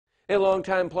A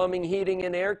longtime plumbing, heating,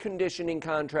 and air conditioning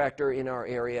contractor in our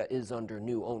area is under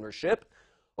new ownership.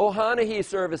 Auchinachie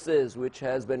Services, which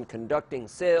has been conducting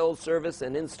sales, service,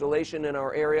 and installation in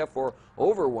our area for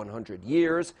over 100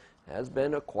 years, has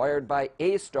been acquired by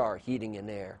A-Star Heating and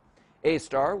Air.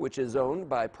 A-Star, which is owned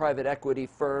by private equity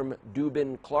firm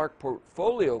Dubin Clark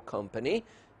Portfolio Company,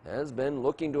 has been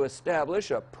looking to establish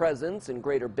a presence in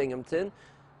Greater Binghamton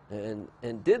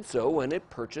and did so when it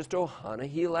purchased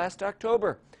Auchinachie last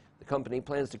October. The company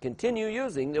plans to continue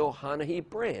using the Auchinachie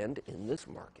brand in this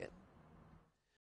market.